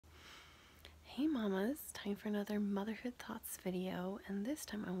Hey mamas, time for another Motherhood Thoughts video, and this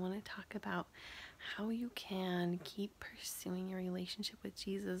time I want to talk about how you can keep pursuing your relationship with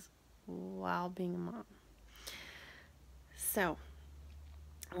Jesus while being a mom. So,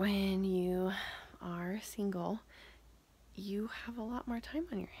 when you are single, you have a lot more time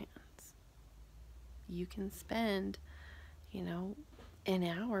on your hands. You can spend, an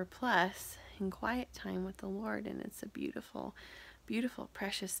hour plus in quiet time with the Lord, and it's a beautiful, beautiful,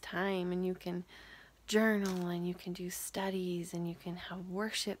 precious time, and you can journal and you can do studies and you can have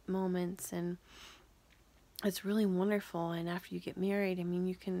worship moments, and it's really wonderful. And after you get married,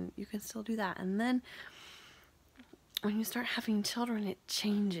 you can still do that. And then when you start having children, it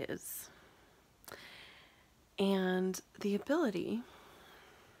changes. And the ability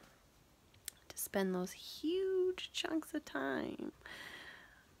to spend those huge chunks of time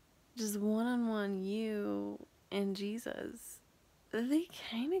just one-on-one, you and Jesus, they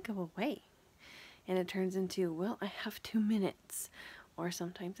kind of go away. And it turns into, well, I have 2 minutes, or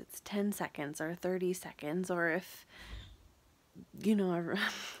sometimes it's 10 seconds or 30 seconds, or if,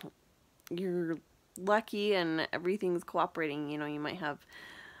 you're lucky and everything's cooperating, you might have,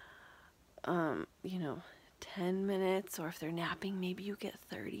 10 minutes, or if they're napping, maybe you get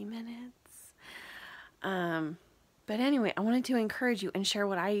 30 minutes. But anyway, I wanted to encourage you and share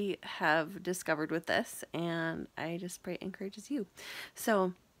what I have discovered with this, and I just pray it encourages you.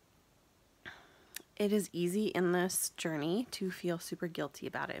 So, it is easy in this journey to feel super guilty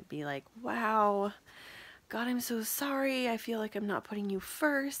about it. Be like, wow, God, I'm so sorry. I feel like I'm not putting you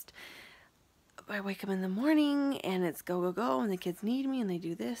first. I wake up in the morning and it's go, go, go, and the kids need me and they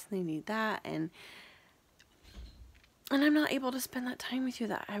do this and they need that. And I'm not able to spend that time with you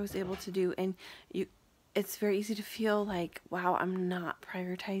that I was able to do. And it's very easy to feel like, wow, I'm not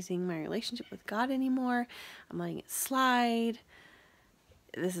prioritizing my relationship with God anymore. I'm letting it slide.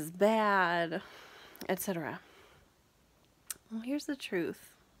 This is bad, etc. Well, here's the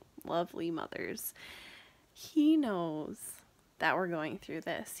truth, lovely mothers. He knows that we're going through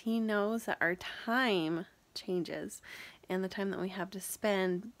this. He knows that our time changes, and the time that we have to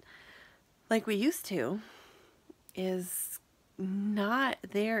spend like we used to is not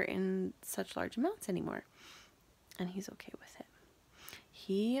there in such large amounts anymore. And he's okay with it.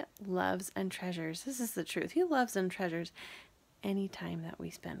 He loves and treasures, this is the truth, he loves and treasures any time that we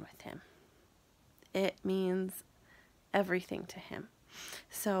spend with him. It means everything to him.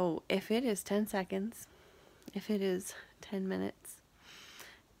 So if it is 10 seconds, if it is 10 minutes,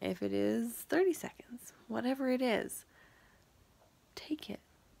 if it is 30 seconds, whatever it is, take it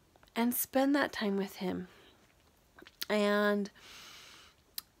and spend that time with him. And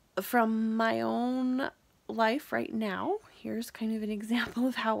from my own life right now, here's kind of an example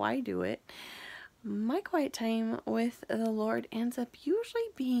of how I do it. My quiet time with the Lord ends up usually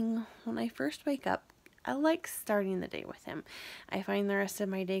being when I first wake up. I like starting the day with him. I find the rest of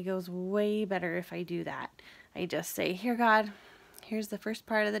my day goes way better if I do that. I just say, here, God, here's the first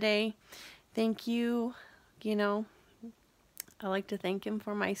part of the day. Thank you. I like to thank him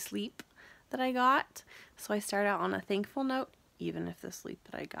for my sleep that I got. So I start out on a thankful note, even if the sleep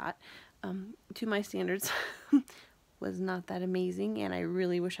that I got, to my standards, was not that amazing, and I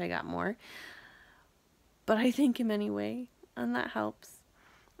really wish I got more. But I thank him anyway, and that helps.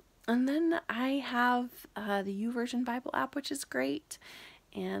 And then I have the YouVersion Bible app, which is great,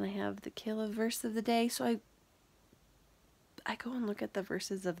 and I have the Kayla verse of the day. So I go and look at the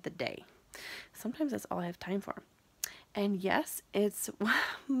verses of the day. Sometimes that's all I have time for. And yes, it's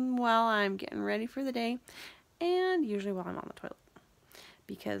while I'm getting ready for the day, and usually while I'm on the toilet.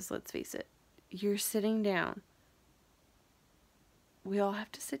 Because let's face it, you're sitting down. We all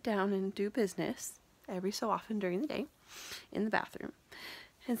have to sit down and do business every so often during the day in the bathroom.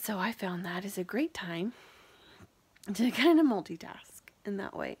 And so I found that is a great time to kind of multitask in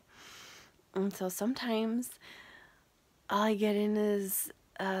that way. And so sometimes all I get in is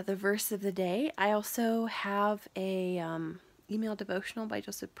the verse of the day. I also have a email devotional by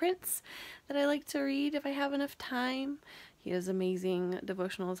Joseph Prince that I like to read if I have enough time. He has amazing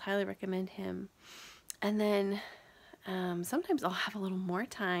devotionals. Highly recommend him. And then sometimes I'll have a little more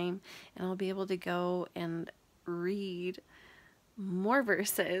time and I'll be able to go and read more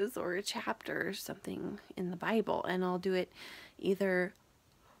verses or a chapter or something in the Bible, and I'll do it either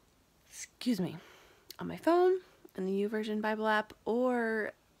on my phone in the YouVersion Bible app,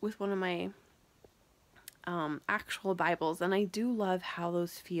 or with one of my actual Bibles. And I do love how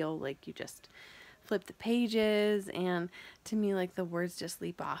those feel. Like you just flip the pages, and to me, like, the words just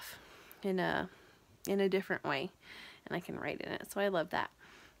leap off in a different way, and I can write in it. So I love that.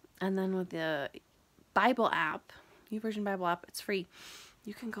 And then with the Bible app, YouVersion Bible app, it's free.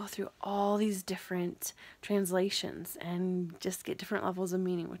 you can go through all these different translations and just get different levels of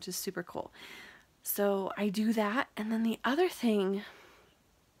meaning, which is super cool. So I do that. And then the other thing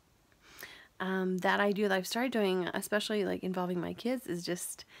that I do, that I've started doing, especially like involving my kids, is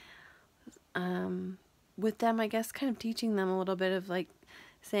just with them, I guess, kind of teaching them a little bit of like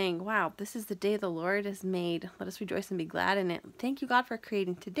saying, wow, this is the day the Lord has made. Let us rejoice and be glad in it. Thank you, God, for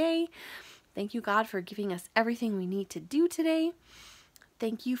creating today. Thank you, God, for giving us everything we need to do today.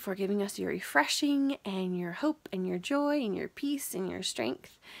 Thank you for giving us your refreshing and your hope and your joy and your peace and your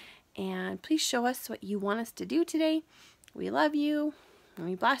strength. And please show us what you want us to do today. We love you and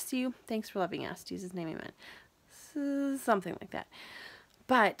we bless you. Thanks for loving us. In Jesus' name, amen. Something like that.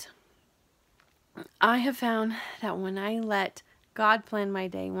 But I have found that when I let God plan my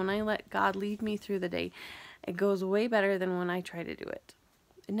day, when I let God lead me through the day, it goes way better than when I try to do it.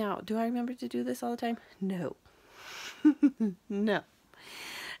 Now, do I remember to do this all the time? No. No.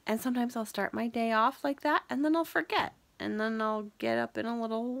 And sometimes I'll start my day off like that, and then I'll forget. And then I'll get up in a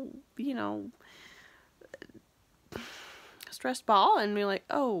little, stressed ball and be like,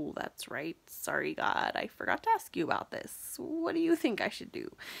 oh, that's right. Sorry, God, I forgot to ask you about this. What do you think I should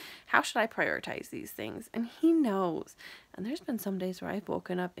do? How should I prioritize these things? And he knows. And there's been some days where I've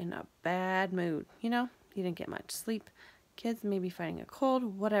woken up in a bad mood. You didn't get much sleep. Kids may be fighting a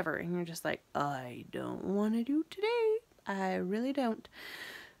cold, whatever. And you're just like, I don't want to do today. I really don't.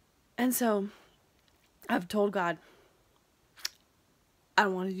 And so I've told God, I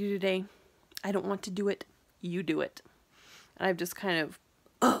don't want to do today. I don't want to do it. You do it. And I've just kind of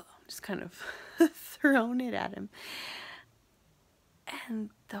thrown it at him. And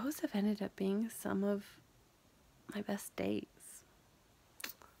those have ended up being some of my best days.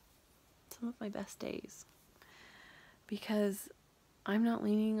 Some of my best days. Because I'm not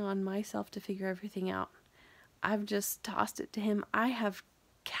leaning on myself to figure everything out. I've just tossed it to him. I have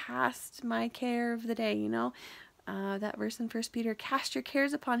cast my care of the day, that verse in 1 Peter, cast your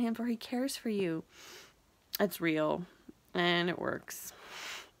cares upon him for he cares for you. It's real and it works.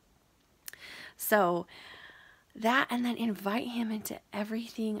 So that, and then invite him into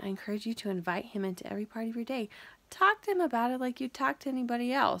everything. I encourage you to invite him into every part of your day. Talk to him about it like you talk to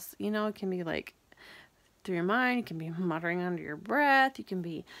anybody else. It can be like through your mind. You can be muttering under your breath. You can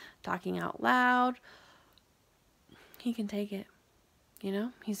be talking out loud. He can take it.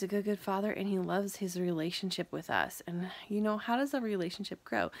 He's a good, good father, and he loves his relationship with us. And, how does a relationship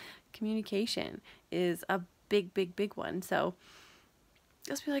grow? Communication is a big, big, big one. So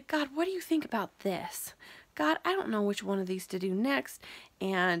just be like, God, what do you think about this? God, I don't know which one of these to do next,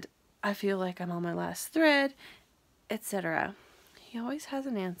 and I feel like I'm on my last thread, etc. He always has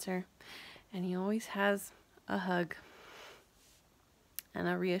an answer, and he always has a hug and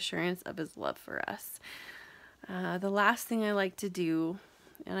a reassurance of his love for us. The last thing I like to do,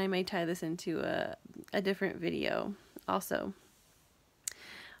 and I may tie this into a different video also,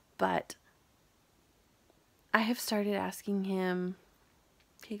 but I have started asking him,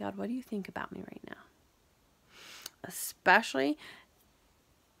 okay, God, what do you think about me right now? Especially,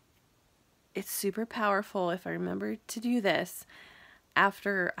 it's super powerful if I remember to do this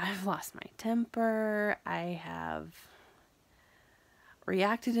after I've lost my temper, I have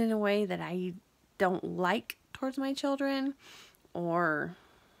reacted in a way that I don't like towards my children, or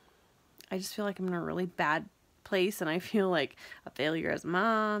I just feel like I'm in a really bad place and I feel like a failure as a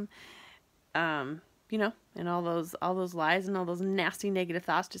mom, and all those lies and all those nasty negative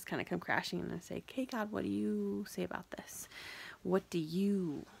thoughts just kind of come crashing, and I say, okay, God, what do you say about this? What do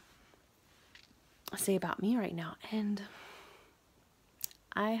you say about me right now? And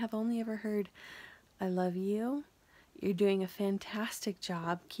I have only ever heard, I love you. You're doing a fantastic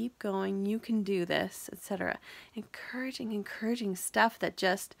job. Keep going. You can do this, etc. Encouraging stuff that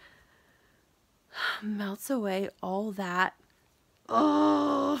just melts away all that,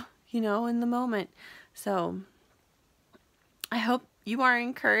 in the moment. So I hope you are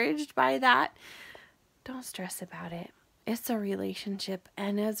encouraged by that. Don't stress about it. It's a relationship.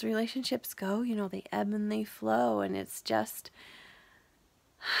 And as relationships go, they ebb and they flow. And it's just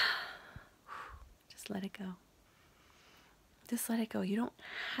let it go. Just let it go. You don't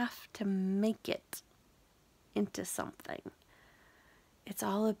have to make it into something. It's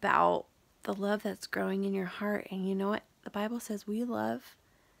all about the love that's growing in your heart. And you know what? The Bible says we love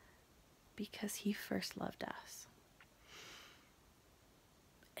because he first loved us.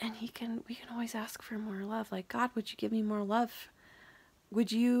 And we can always ask for more love. Like, God, would you give me more love?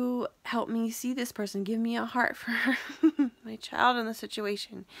 Would you help me see this person? Give me a heart for my child in the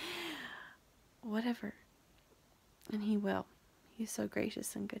situation. Whatever. And he will. He's so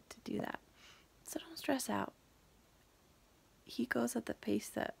gracious and good to do that. So don't stress out. he goes at the pace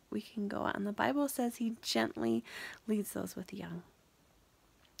that we can go at. And the Bible says he gently leads those with young.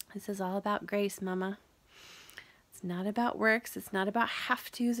 This is all about grace, Mama. It's not about works. It's not about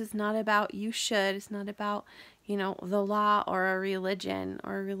have-tos. It's not about you should. It's not about, the law or a religion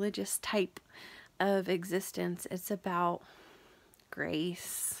or a religious type of existence. It's about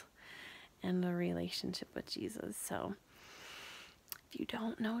grace and the relationship with Jesus. So if you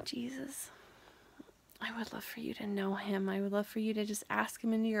don't know Jesus, I would love for you to know him. I would love for you to just ask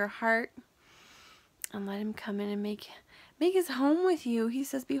him into your heart and let him come in and make his home with you. He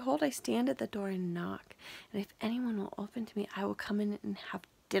says, behold, I stand at the door and knock. And if anyone will open to me, I will come in and have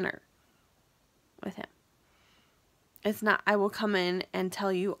dinner with him. It's not, I will come in and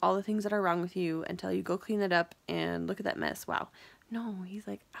tell you all the things that are wrong with you and tell you, go clean it up and look at that mess. Wow. No, he's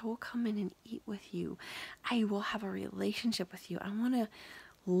like, I will come in and eat with you. I will have a relationship with you. I want to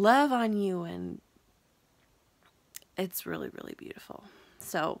love on you. And it's really, really beautiful.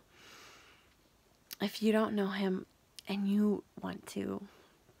 So if you don't know him and you want to,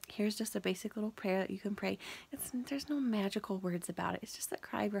 here's just a basic little prayer that you can pray. There's no magical words about it. It's just the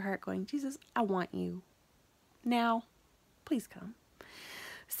cry of your heart going, Jesus, I want you. Now, please come.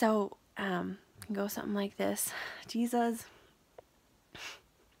 So, you can go something like this. Jesus,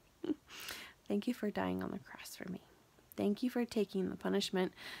 thank you for dying on the cross for me. Thank you for taking the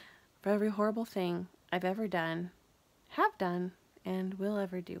punishment for every horrible thing I've ever done, have done, and will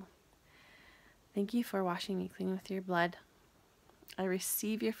ever do. Thank you for washing me clean with your blood. I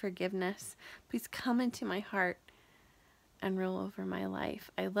receive your forgiveness. Please come into my heart and rule over my life.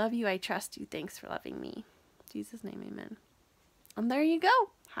 I love you. I trust you. Thanks for loving me. In Jesus' name, amen. And there you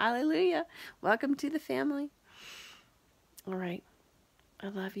go. Hallelujah. Welcome to the family. All right. I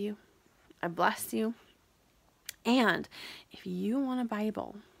love you. I bless you. And if you want a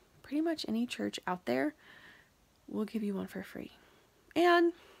Bible, pretty much any church out there will give you one for free.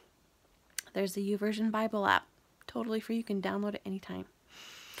 And there's the YouVersion Bible app. Totally free. You can download it anytime.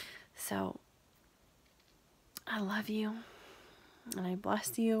 So, I love you. And I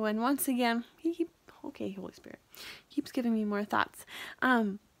bless you. And once again, okay, Holy Spirit keeps giving me more thoughts.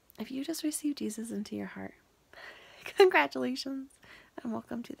 If you just received Jesus into your heart, congratulations and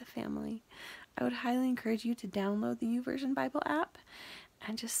welcome to the family. I would highly encourage you to download the YouVersion Bible app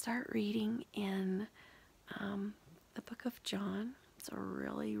and just start reading in the book of John. It's a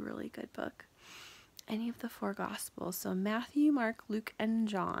really, really good book. Any of the 4 Gospels. So Matthew, Mark, Luke, and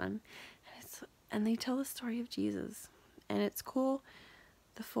John. And they tell the story of Jesus. And it's cool.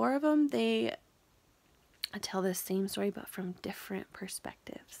 The 4 of them, they tell the same story, but from different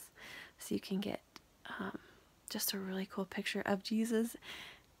perspectives. So you can get just a really cool picture of Jesus,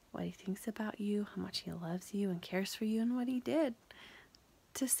 what he thinks about you, how much he loves you and cares for you, and what he did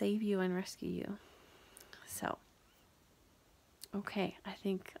to save you and rescue you. So, okay, I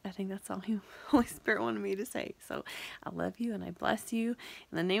think that's all Holy Spirit wanted me to say. So I love you and I bless you.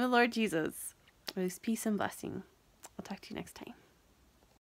 In the name of the Lord Jesus, release peace and blessing. I'll talk to you next time.